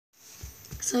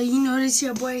So you know this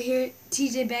your boy here,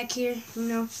 TJ back here,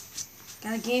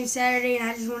 got a game Saturday and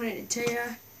I just wanted to tell you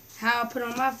how I put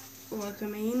on my football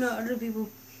equipment. You know other people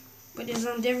put this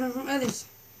on different from others.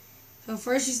 So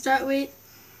first you start with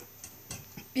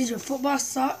is your football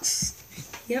socks.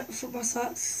 Yep, football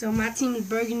socks. So my team is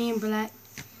burgundy and black.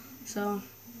 So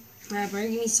I have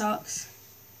burgundy socks.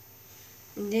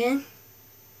 And then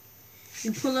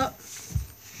you pull up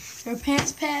your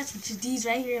pants pads, which is these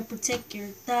right here to protect your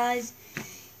thighs,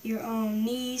 your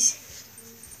knees,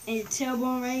 and your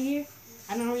tailbone right here.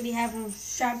 I don't really have them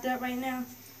strapped up right now,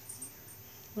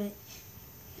 but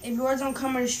if yours don't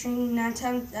come with a string, 9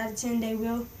 times out of 10 they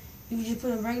will. You can just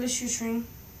put a regular shoestring,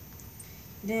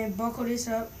 then buckle this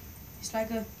up. It's like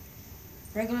a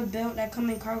regular belt that come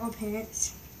in cargo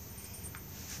pants.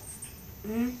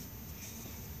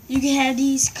 You can have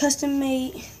these custom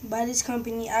made by this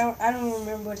company. I don't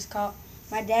remember what it's called.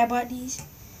 My dad bought these.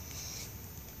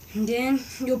 And then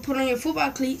you'll put on your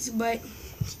football cleats, but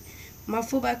my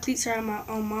football cleats are in my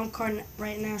mom car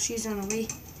right now. She's on the way.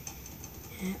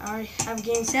 And I already have a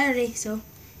game Saturday, so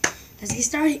let's get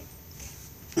started.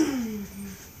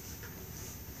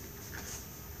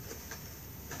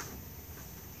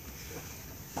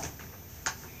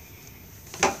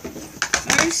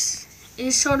 First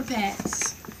is shoulder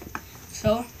pads.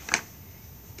 So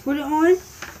put it on.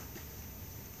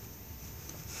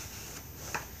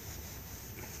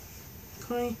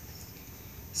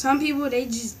 Some people, they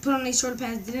just put on their shoulder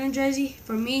pads then a jersey.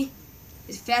 For me,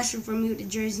 it's faster for me with the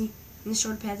jersey and the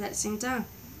shoulder pads at the same time.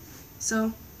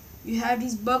 So you have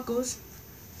these buckles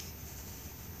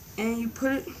and you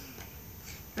put it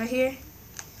right here.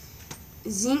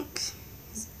 Zinc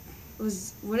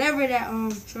was whatever that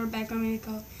shoulder pad company is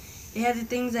called. It has the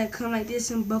things that come like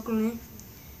this and buckle in,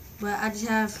 but I just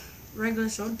have regular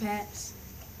shoulder pads.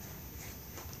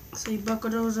 So you buckle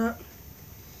those up.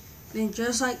 Then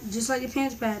just like the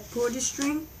pants pad, pull the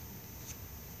string,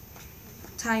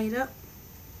 tie it up.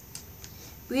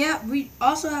 We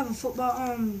also have a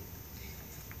football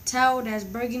towel that's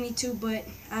burgundy too, but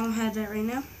I don't have that right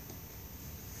now.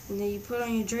 And then you put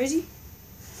on your jersey,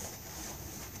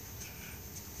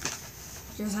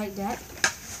 just like that,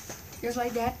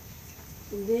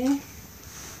 And then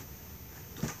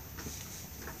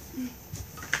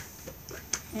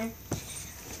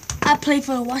I play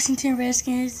for the Washington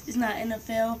Redskins. It's not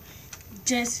NFL,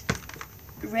 just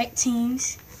rec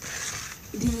teams.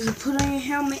 And then you put on your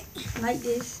helmet like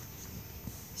this.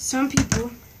 Some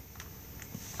people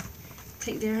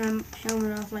take their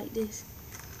helmet off like this.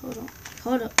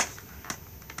 Hold up.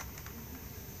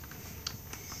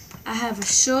 I have a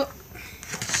shut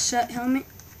helmet.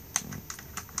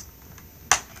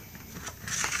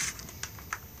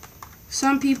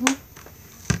 Some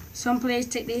players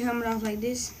take their helmet off like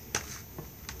this.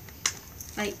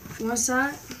 Like one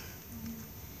side,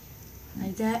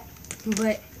 like that.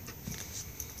 But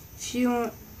if you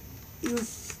want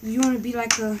to be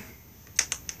like a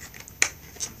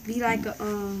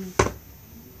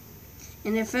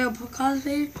NFL college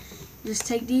player, just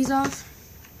take these off,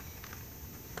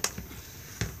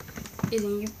 and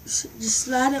then you just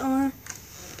slide it on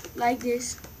like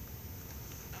this.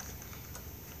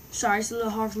 Sorry, it's a little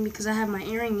hard for me because I have my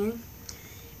earring in.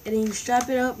 And then you strap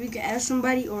it up. You can ask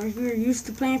somebody, or if you're used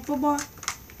to playing football,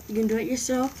 you can do it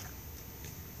yourself.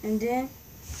 And then,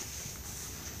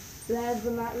 last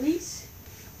but not least,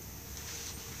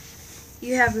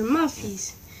 you have your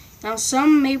mouthpiece. Now,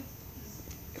 some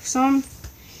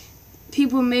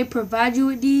people may provide you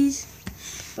with these,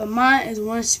 but mine is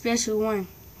one special one.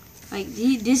 Like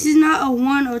this is not a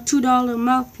 $1 or $2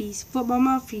 mouthpiece, football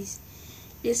mouthpiece.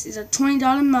 This is a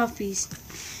 $20 mouthpiece.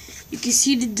 You can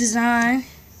see the design,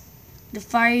 the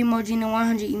fire emoji and the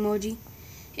 100 emoji.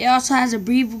 It also has a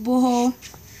breathable hole.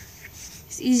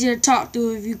 It's easier to talk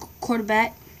to if you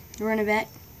running back.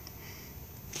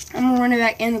 I'm a running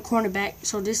back and a cornerback,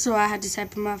 so I have this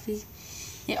type of mouthpiece.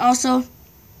 It has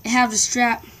a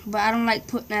strap, but I don't like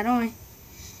putting that on.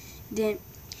 Then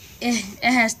it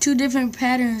has 2 different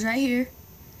patterns right here.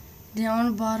 Then on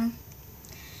the bottom.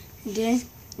 And then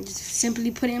just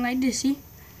simply put it in like this, see?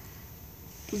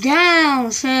 Down,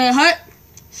 say hut.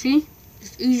 See?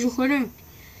 It's easy to put in.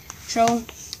 So,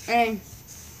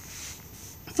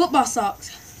 football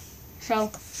socks.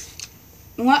 So,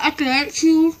 what athletic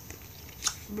shoes,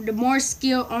 the more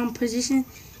skill on position,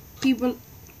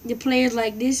 the players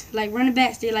like this, like running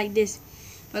backs, they like this.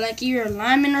 But like you're a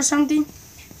lineman or something,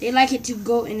 they like it to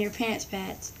go in their pants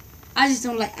pads. I just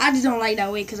don't like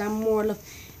that way because I'm more of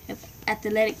an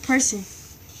athletic person.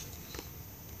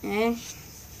 And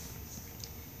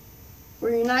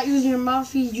where you're not using your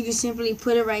mouthpiece, you can simply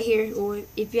put it right here, or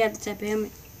if you have the type of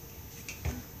helmet,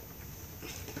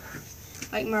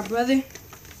 like my brother.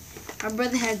 My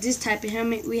brother has this type of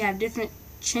helmet. We have different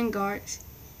chin guards.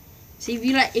 See,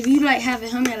 if you like have a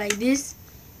helmet like this,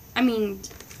 I mean,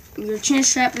 your chin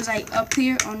strap is like up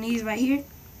here on these right here,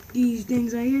 these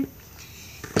things right here.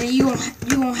 Then you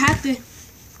gonna have to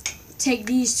take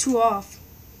these two off,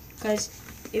 cause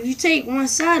if you take one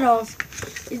side off,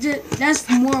 that's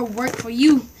more work for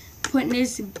you putting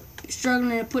this,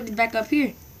 struggling to put it back up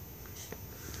here.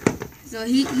 So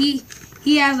he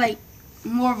has like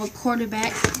more of a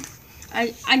quarterback.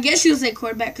 I guess you would say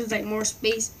quarterback because like more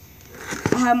space.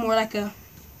 I have more like a,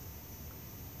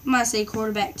 I might say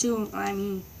quarterback too. I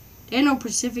mean, there are no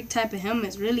specific type of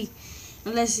helmets really,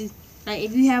 unless it's, like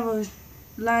if you have a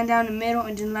line down the middle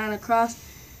and then line across.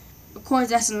 Of course,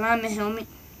 that's a lineman helmet.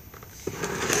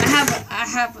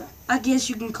 I guess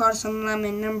you can call some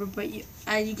lineman number, but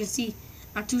as you can see,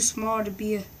 I'm too small to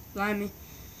be a lineman.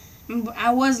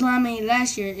 I was lineman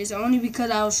last year. It's only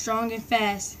because I was strong and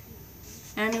fast.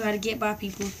 I knew how to get by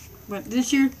people. But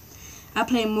this year, I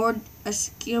play more a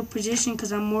skill position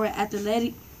because I'm more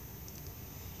athletic.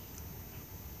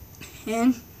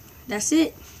 And that's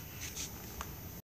it.